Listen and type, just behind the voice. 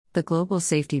The global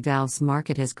safety valves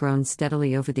market has grown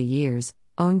steadily over the years,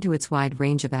 owing to its wide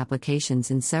range of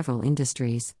applications in several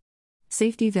industries.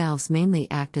 Safety valves mainly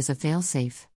act as a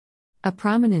failsafe. A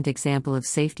prominent example of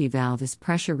safety valve is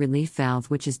pressure relief valve,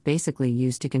 which is basically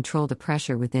used to control the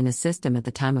pressure within a system at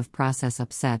the time of process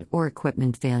upset or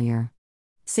equipment failure.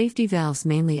 Safety valves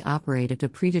mainly operate at a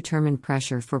predetermined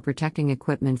pressure for protecting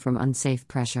equipment from unsafe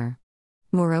pressure.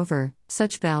 Moreover,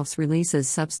 such valves releases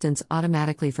substance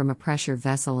automatically from a pressure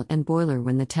vessel and boiler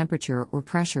when the temperature or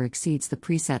pressure exceeds the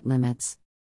preset limits.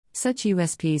 Such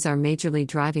USPs are majorly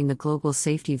driving the global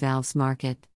safety valves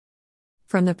market.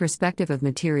 From the perspective of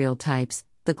material types,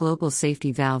 the global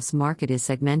safety valves market is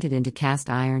segmented into cast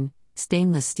iron,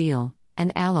 stainless steel,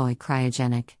 and alloy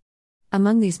cryogenic.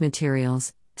 Among these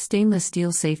materials, stainless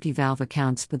steel safety valve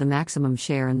accounts for the maximum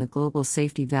share in the global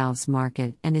safety valves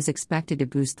market and is expected to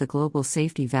boost the global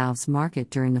safety valves market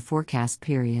during the forecast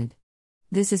period.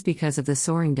 This is because of the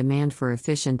soaring demand for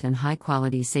efficient and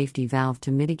high-quality safety valve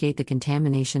to mitigate the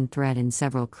contamination threat in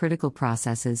several critical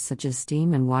processes such as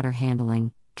steam and water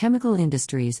handling, chemical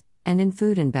industries, and in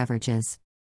food and beverages.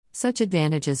 Such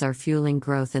advantages are fueling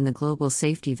growth in the global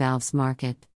safety valves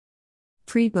market.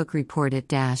 Pre-book report at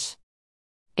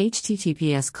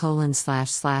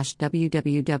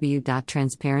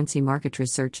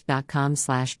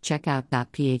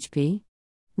https://www.transparencymarketresearch.com/checkout.php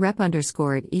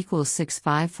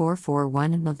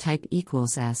rep_it=65441 and the type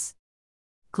 =S.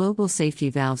 Global safety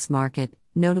valves market,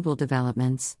 notable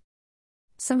developments.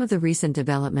 Some of the recent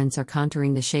developments are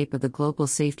contouring the shape of the global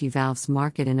safety valves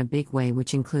market in a big way,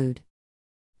 which include: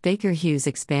 Baker Hughes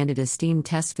expanded a steam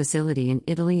test facility in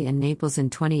Italy and Naples in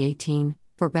 2018,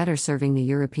 for better serving the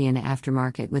European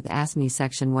aftermarket with ASME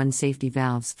Section 1 safety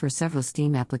valves for several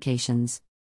steam applications.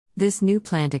 This new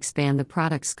plant expand the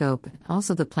product scope,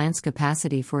 also the plant's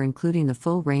capacity for including the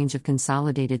full range of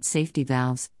consolidated safety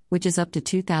valves, which is up to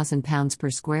 2,000 pounds per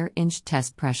square inch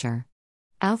test pressure.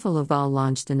 Alfa Laval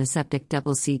launched an aseptic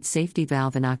double-seat safety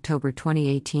valve in October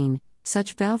 2018.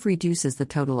 Such valve reduces the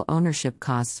total ownership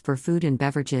costs for food and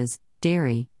beverages,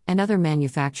 dairy, and other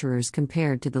manufacturers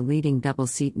compared to the leading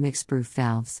double-seat mixed-proof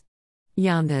valves.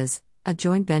 Yondas, a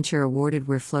joint venture awarded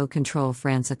Whirlflow Control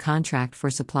France a contract for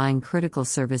supplying critical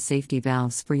service safety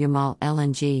valves for Yamal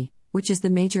LNG, which is the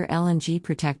major LNG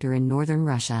protector in northern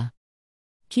Russia.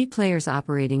 Key players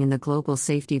operating in the global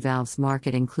safety valves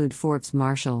market include Forbes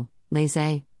Marshall,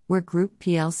 Laissez, Weir Group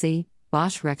plc,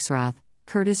 Bosch Rexroth,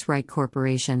 Curtiss-Wright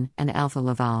Corporation, and Alfa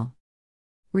Laval.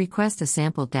 Request a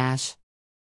sample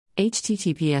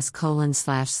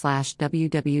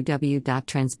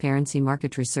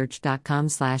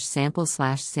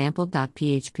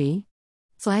https://www.transparencymarketresearch.com/sample/sample.php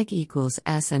flag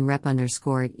 =S and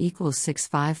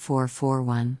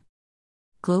rep_it=65441.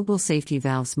 Global safety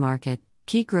valves market,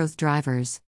 key growth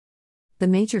drivers. The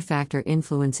major factor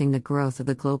influencing the growth of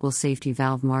the global safety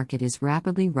valve market is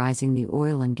rapidly rising the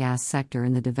oil and gas sector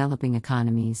in the developing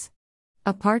economies.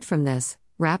 Apart from this,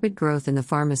 rapid growth in the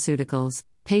pharmaceuticals,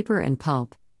 paper and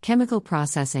pulp, chemical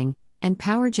processing, and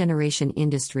power generation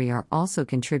industry are also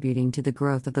contributing to the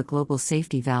growth of the global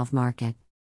safety valve market.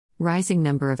 Rising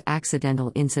number of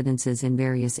accidental incidences in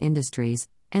various industries,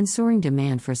 and soaring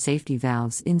demand for safety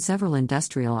valves in several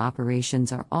industrial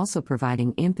operations are also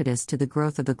providing impetus to the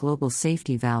growth of the global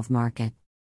safety valve market.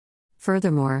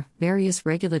 Furthermore, various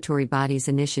regulatory bodies'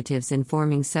 initiatives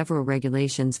informing several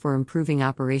regulations for improving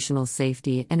operational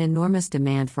safety and enormous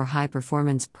demand for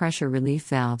high-performance pressure relief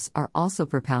valves are also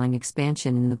propelling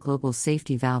expansion in the global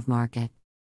safety valve market.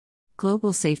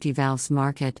 Global safety valves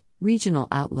market, regional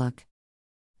outlook.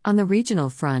 On the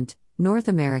regional front, North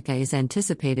America is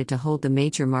anticipated to hold the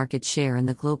major market share in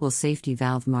the global safety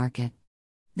valve market.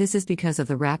 This is because of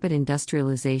the rapid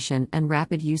industrialization and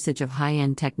rapid usage of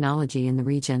high-end technology in the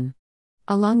region.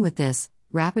 Along with this,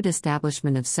 rapid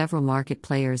establishment of several market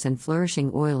players and flourishing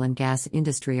oil and gas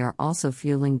industry are also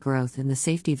fueling growth in the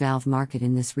safety valve market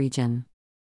in this region.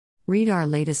 Read our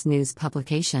latest news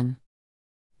publication.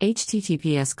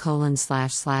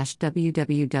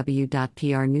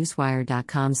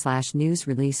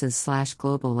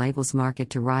 https://www.prnewswire.com/news-releases/global labels market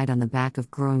to ride on the back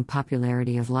of growing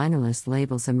popularity of linerless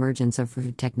labels. Emergence of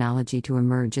food technology to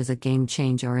emerge as a game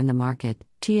changer in the market.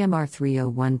 TMR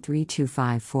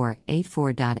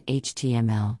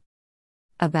 301325484.html.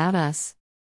 About us.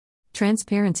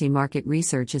 Transparency Market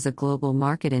Research is a global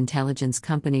market intelligence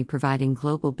company providing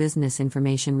global business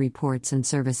information reports and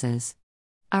services.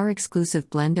 Our exclusive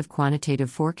blend of quantitative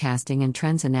forecasting and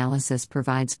trends analysis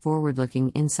provides forward-looking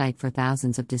insight for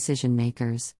thousands of decision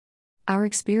makers. Our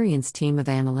experienced team of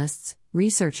analysts,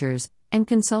 researchers, and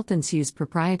consultants use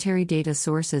proprietary data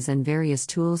sources and various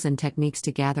tools and techniques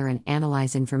to gather and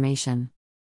analyze information.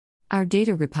 Our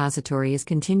data repository is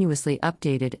continuously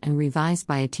updated and revised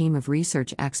by a team of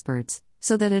research experts,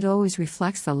 so that it always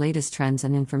reflects the latest trends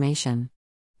and information.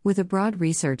 With a broad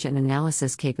research and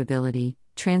analysis capability,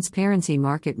 Transparency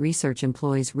Market Research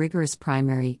employs rigorous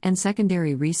primary and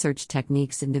secondary research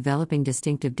techniques in developing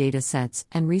distinctive data sets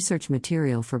and research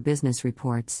material for business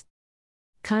reports.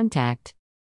 Contact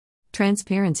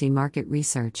Transparency Market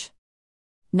Research,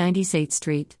 98th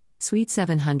Street, Suite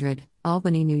 700,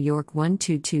 Albany, New York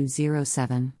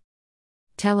 12207.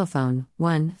 Telephone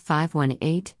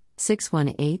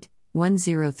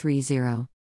 1-518-618-1030.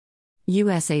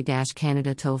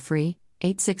 USA-Canada toll-free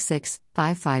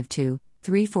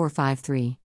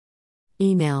 866-552-3453.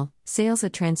 Email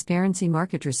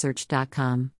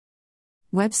sales@transparencymarketresearch.com.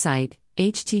 Website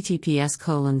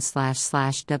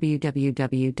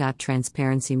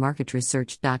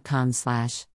https://www.transparencymarketresearch.com/